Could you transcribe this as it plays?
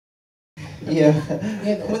Yeah.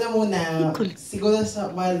 Yan, una-muna, siguro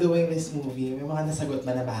while doing this movie, may mga nasagot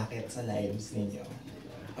ba na bakit sa lives ninyo?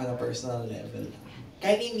 On a personal level.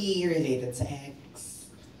 Kahit hindi related sa ex.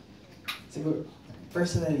 Siguro,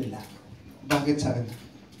 personally lang. Bakit saan?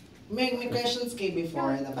 May questions kayo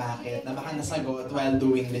before na bakit, na baka nasagot while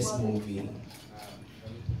doing this movie.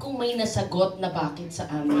 Kung may nasagot na bakit sa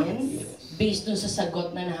amin, based dun sa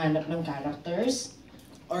sagot na nahanap ng characters.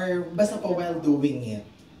 Or basta po while doing it.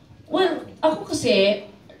 Well, ako kasi,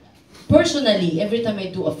 personally, every time I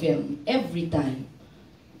do a film, every time,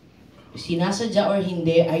 sinasadya or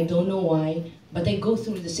hindi, I don't know why, but I go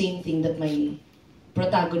through the same thing that my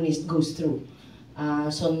protagonist goes through.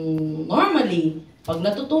 So normally, pag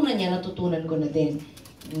natutunan niya, natutunan ko na din.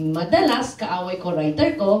 Madalas, kaaway ko,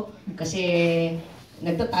 writer ko, kasi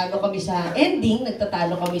nagtatalo kami sa ending,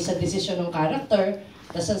 nagtatalo kami sa desisyon ng character,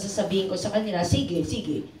 tapos ang sasabihin ko sa kanila, sige,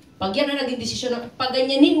 sige. Pag yan na naging desisyon, pag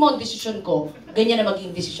ganyanin mo ang desisyon ko, ganyan na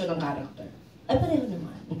maging desisyon ng character. Ay, pareho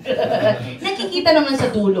naman. Nakikita naman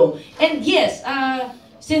sa dulo. And yes,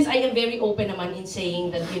 since I am very open naman in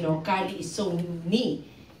saying that, you know, Kali is so me,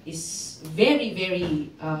 is very,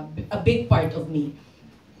 very, a big part of me.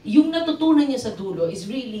 Yung natutunan niya sa dulo is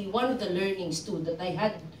really one of the learnings too that I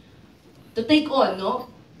had to take on, no?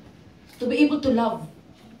 To be able to love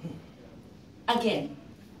again.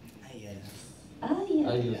 Yes. Yes.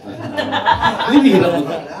 Ayun. Hindi hirap mo.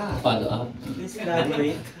 Follow up. Please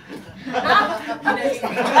elaborate.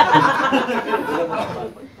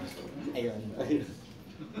 Ayun.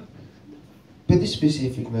 Pwede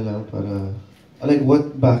specific na lang para... Like,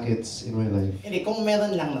 what bakits in my life? Hindi, kung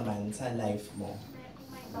meron lang naman sa life mo.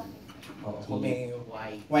 Oh, kung may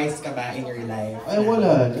wise ka ba in your life? Ay,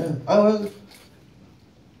 wala na. Well...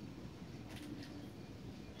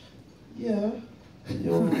 Yeah.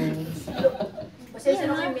 Yung... Pasensya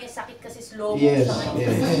na kayo, may sakit kasi slow mo Yes, sa ngayon.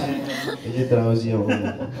 yes. Medyo drowsy ako.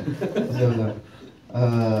 Ano lang.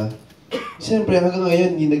 Siyempre, hanggang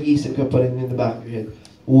ngayon, nag-iisip ka pa rin in the back of your head.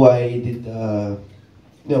 Why did,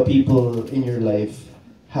 you know, people in your life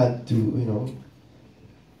had to, you know,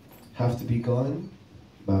 have to be gone?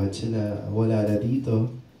 Bakit sila wala na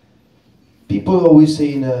dito? People always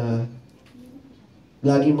say na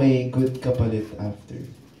lagi may good kapalit after.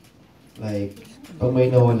 Like, pag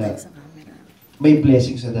may nawala, may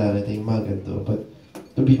blessings na darating, mga ganito. But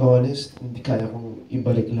to be honest, hindi kaya kong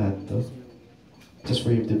ibalik lahat to. Just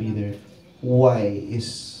for him to be there. Why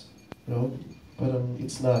is, you know, parang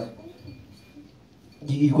it's not,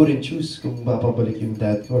 you couldn't choose kung mapabalik yung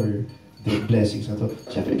dad ko or the blessings na to.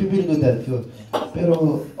 Siyempre, pipili ko dad ko.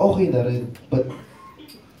 Pero okay na rin. But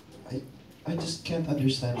I just can't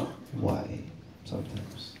understand why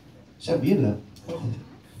sometimes. Siyempre, yun lang.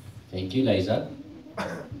 Thank you, Liza.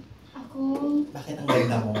 Ako, Bakit ang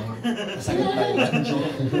ganda mo? Nasagot pa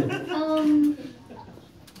yun.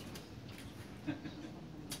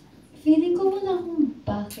 feeling ko wala akong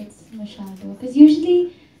bakits masyado. Because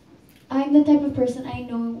usually, I'm the type of person I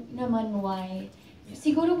know naman why.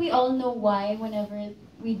 Siguro we all know why whenever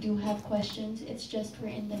we do have questions. It's just we're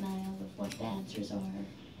in denial of what the answers are.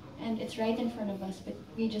 And it's right in front of us, but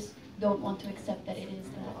we just don't want to accept that it is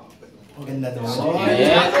that. Ang ganda doon.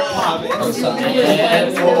 Ang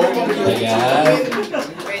sakit. Ayan.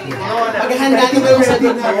 Maghahanda na ba sa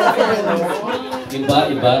dinner? Iba.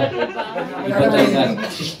 Iba talaga.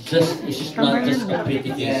 It's just not just a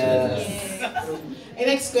pretty face.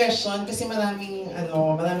 Next question, kasi maraming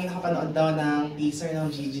nakapanood daw ng teaser ng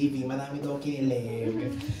GGB, marami daw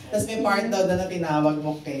kinilig. Tapos may part daw na tinawag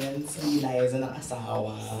mo Ken, si Liza ng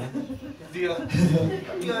asawa.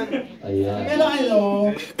 Ayan. Pero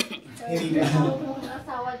hindi ba?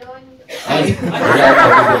 Asawa doon. Ay, ayan.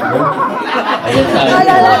 Ayan tayo.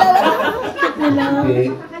 Okay.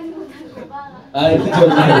 Ay,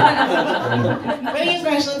 Pero yung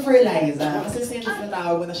question for Liza, kasi since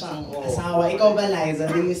natawag mo na siyang asawa, ikaw ba Liza,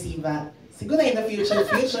 do you see ba, siguro in the future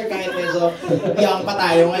kahit medyo young pa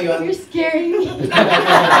tayo ngayon. You're scaring me.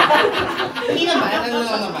 Hindi naman,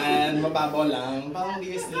 naman, mababaw lang. Parang do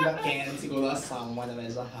you see ba Ken, siguro as someone na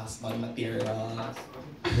medyo husband material.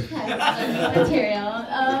 Material.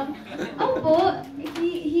 Opo,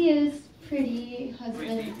 he is pretty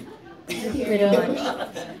husband material.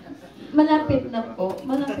 Malapit na po.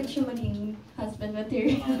 Malapit siya maging husband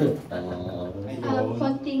material.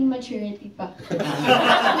 Konting maturity pa.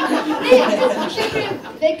 Siyempre,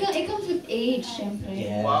 it comes with age, siyempre.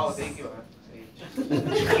 Yes. Wow, thank you.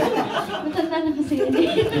 Matanda na kasi yun.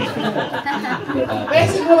 Pero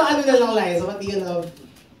siguro ano na lang Liza, what do you love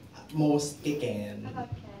most kay Ken?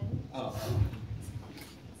 About Ken. Oo.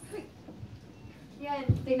 Yeah, Ayan,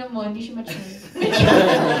 tingnan mo, hindi siya mature.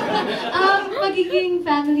 Magiging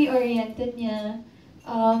family-oriented niya.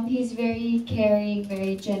 He's very caring,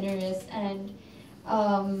 very generous, and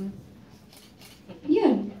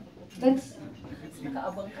yun. That's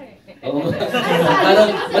Nakaabang ka eh. Oo.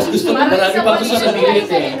 Parang mas gusto mo, marami pa gusto sabihin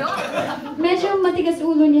eh. medyo matigas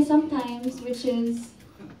ulo niya sometimes, which is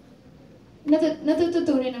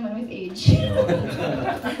natututunan naman with age.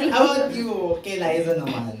 How about you, kay Liza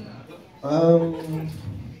naman?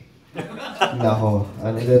 Nako,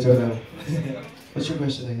 ano ito na? What's your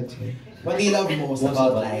question again? Sorry. What do you love most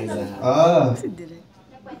about Liza?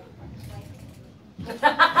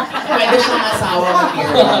 Pwede siyang asawa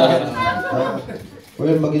material.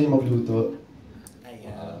 Well, magaling magluto.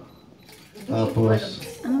 Ayan. Tapos,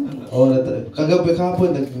 kahapon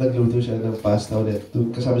nagluto siya ng pasta ulit. Doon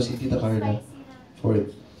kasama si Tita Carla. For it.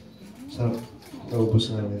 Sarap. Naubos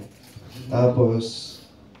namin. Tapos,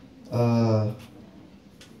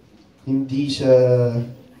 hindi siya...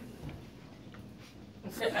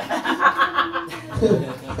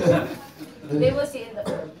 They will see in the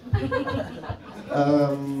film.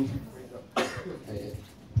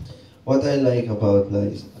 What I like about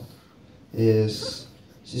Liza is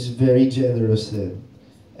she's very generous din.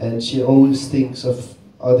 And she always thinks of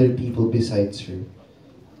other people besides her.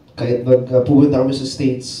 Kahit pupunta kami sa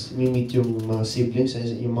States, meet yung mga siblings,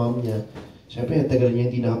 yung mom niya, syempre, tagal niya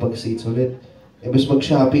hindi nakapag-States ulit. Mas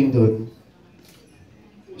mag-shopping doon,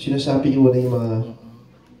 sinasabi niya muna yung mga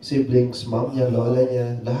siblings, mom niya, lola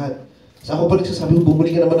niya, lahat. So ako pa nagsasabi ko,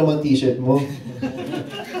 bumuli ka naman ng t-shirt mo.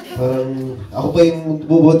 Parang, ako pa yung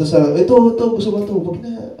bubuhat sa, ito, gusto mo ito, wag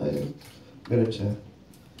na. Ayun. Ganun siya.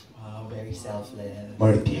 Wow, very selfless.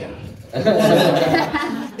 Martyr.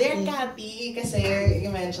 They're happy kasi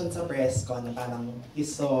you mentioned sa press con na parang you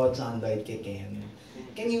saw John Lloyd kay Ken.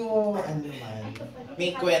 Can you, ano naman,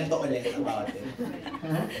 may kwento ulit about it?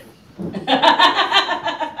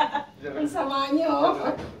 Ang sama niyo.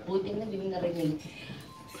 Buti na hindi narinig.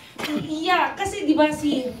 Yeah, kasi di ba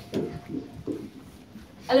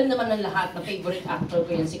alam naman ng lahat na favorite actor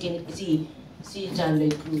ko yan, si John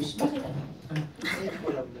Lloyd Cruz. Bakit ano?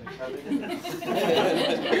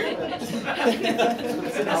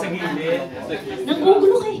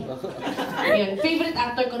 Nanggugulo kayo. Ayun, favorite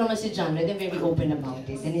actor ko naman si John Lloyd. I'm very open about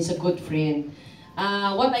it. And he's a good friend.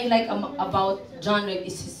 What I like about John Lloyd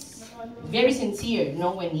is he's very sincere,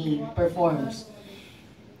 when he performs.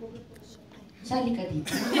 Sali ka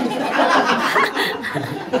dito.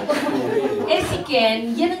 Si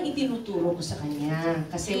Ken, yan ang itinuturo ko sa kanya.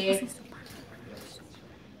 Kasi,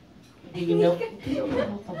 hindi na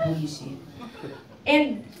kabulisin.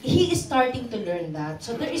 And he is starting to learn that.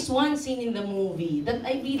 So there is one scene in the movie that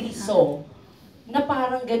I really saw na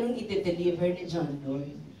parang ganun iti-deliver ni John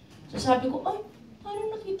Lloyd. So sabi ko, ay,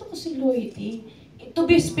 parang nakita ko si Lloyd eh. To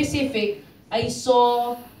be specific, I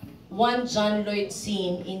saw one John Lloyd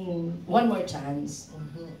scene in One More Chance.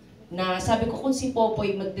 Na sabi ko kung si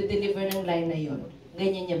Popoy magde-deliver ng line na yon,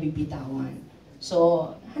 ganyan niya bibitawan. So,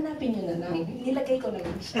 hanapin niyo na lang. Nilagay ko na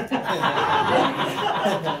lang siya.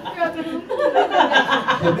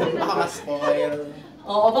 Baka ma-spoil.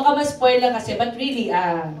 Oo, baka ma-spoil lang kasi. But really,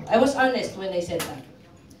 I was honest when I said that.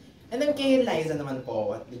 And then kay Liza naman po,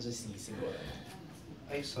 what did you see siguro?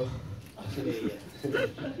 I saw.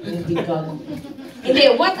 Hindi ka. Hindi,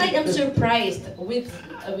 what I am surprised with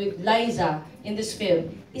Liza in this film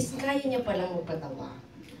is kaya niya palang magpatawa.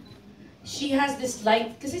 She has this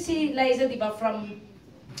light, kasi si Liza, di ba, from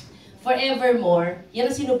Forevermore, yan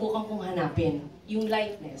ang sinubukan kong hanapin. Yung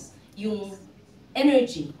lightness, yung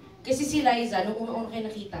energy. Kasi si Liza, nung una-una kayo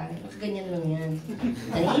nakita, nakaganyan lang yan.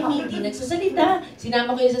 Tahimik, di nagsasalita.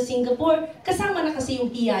 Sinama ko yun sa Singapore. Kasama na kasi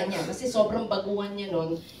yung hiya niya. Kasi sobrang baguhan niya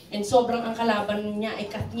nun. And sobrang ang kalaban niya ay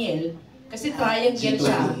Katniel. Kasi triangle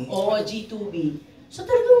siya. Oo, G2B. So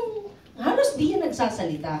talagang halos di yan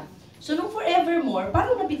nagsasalita. So nung Forevermore,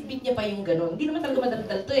 parang nabitbit niya pa yung ganon. Hindi naman talaga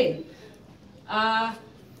madaldal to eh.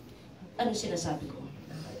 Ano sinasabi ko?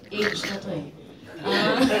 Age na to eh.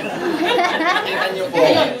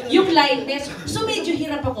 Ayun, yung lightness. So medyo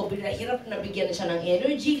hirap ako. Hirap na bigyan na siya ng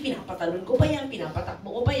energy. Pinapatalon ko pa yan, pinapatakbo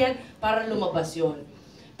ko pa yan para lumabas yon.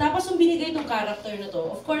 Tapos yung binigay itong character na to,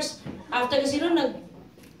 of course, after kasi nun,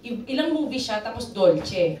 ilang movie siya, tapos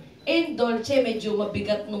Dolce. And Dolce, medyo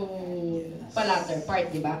mabigat nung palatter part,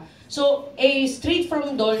 di ba? So, straight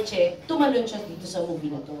from Dolce, tumalon siya dito sa movie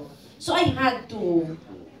na to. So I had to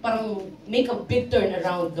parang make a big turn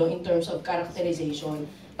around in terms of characterization.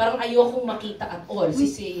 Parang ayokong makita at all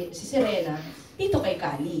si Serena dito kay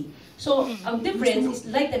Kali. So, ang difference is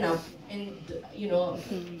lighten up and,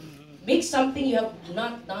 make something you have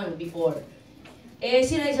not done before. Eh,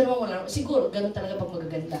 si Liza naman wala, siguro, ganun talaga pag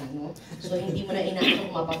magaganda, no? So, hindi mo na inaano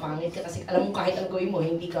kung mapapangit ka kasi alam mo kahit ang gawin mo,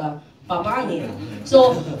 hindi ka papangit.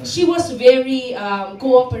 So, she was very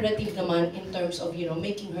cooperative naman in terms of, you know,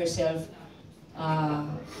 making herself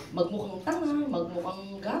magmukhang tanga,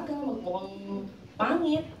 magmukhang gaga, magmukhang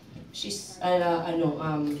pangit. She's,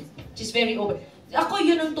 she's very open. Ako,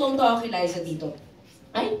 yun ang tuwang-tuwa kay Liza dito.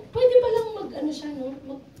 Ay, pwede palang siya, no?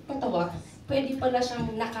 Magpatawa. Pwede pala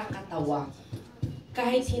siyang nakakatawa.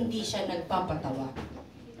 Kahit hindi siya nagpapatawa.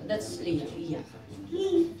 That's yeah.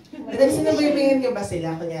 Then sinubaybayan ka ba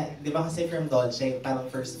sila? Kunya, di ba kasi from Dolce, parang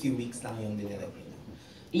first few weeks lang yung dinirect nila.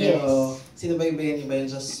 Pero sinubaybayan niyo ba yun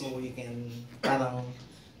just so you can parang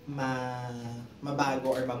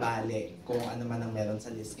mabago or mabali kung ano man ang meron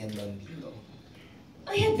sa Liz Kendon dito?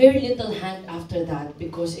 I had very little hand after that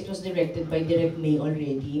because it was directed by Direk May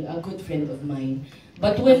already, a good friend of mine.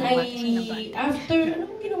 But when after,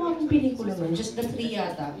 anong ginawa kong pelikula nun? Just the 3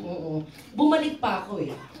 yata. Oo. Bumalik pa ako eh.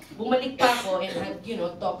 Bumalik pa ako and had, you know,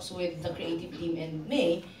 talks with the creative team and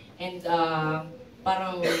May. And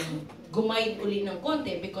parang gumaid uli ng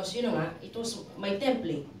konti because, you know nga, it was my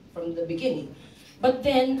template from the beginning. But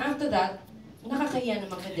then, after that, nakakahiya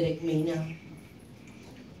naman kay Direk May na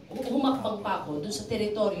humakbang pa ako dun sa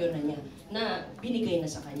teritoryo na niya na binigay na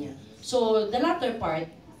sa kanya. So, the latter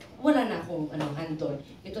part, wala na akong hand doon.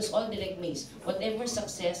 It was all Direk Mays. Whatever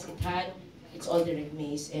success it had, it's all Direk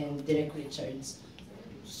Mays and Direk Richards.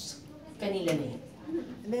 Kanila na yun.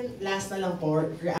 And then, last na lang po,